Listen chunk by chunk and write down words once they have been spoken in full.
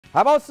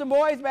How about some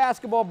boys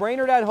basketball?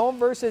 Brainerd at home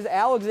versus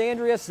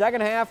Alexandria,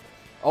 second half.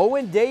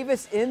 Owen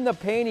Davis in the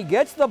paint. He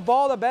gets the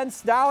ball to Ben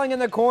Stowling in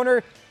the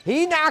corner.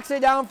 He knocks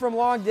it down from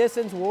long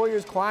distance.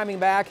 Warriors climbing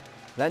back.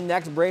 Then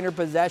next Brainerd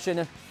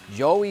possession,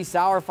 Joey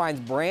Sauer finds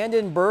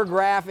Brandon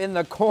Burgraff in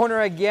the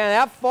corner again.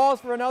 That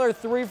falls for another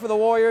three for the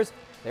Warriors.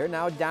 They're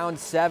now down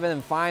 7,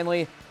 and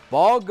finally,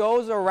 ball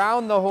goes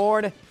around the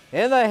horn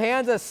in the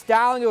hands of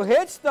Stowling, who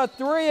hits the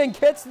three and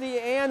gets the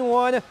and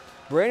one.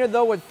 Brainerd,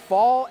 though, would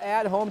fall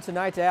at home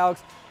tonight to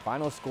Alex.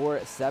 Final score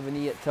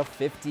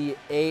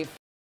 70-58.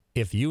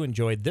 If you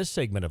enjoyed this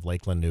segment of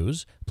Lakeland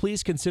News,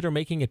 please consider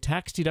making a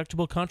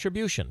tax-deductible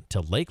contribution to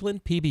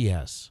Lakeland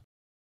PBS.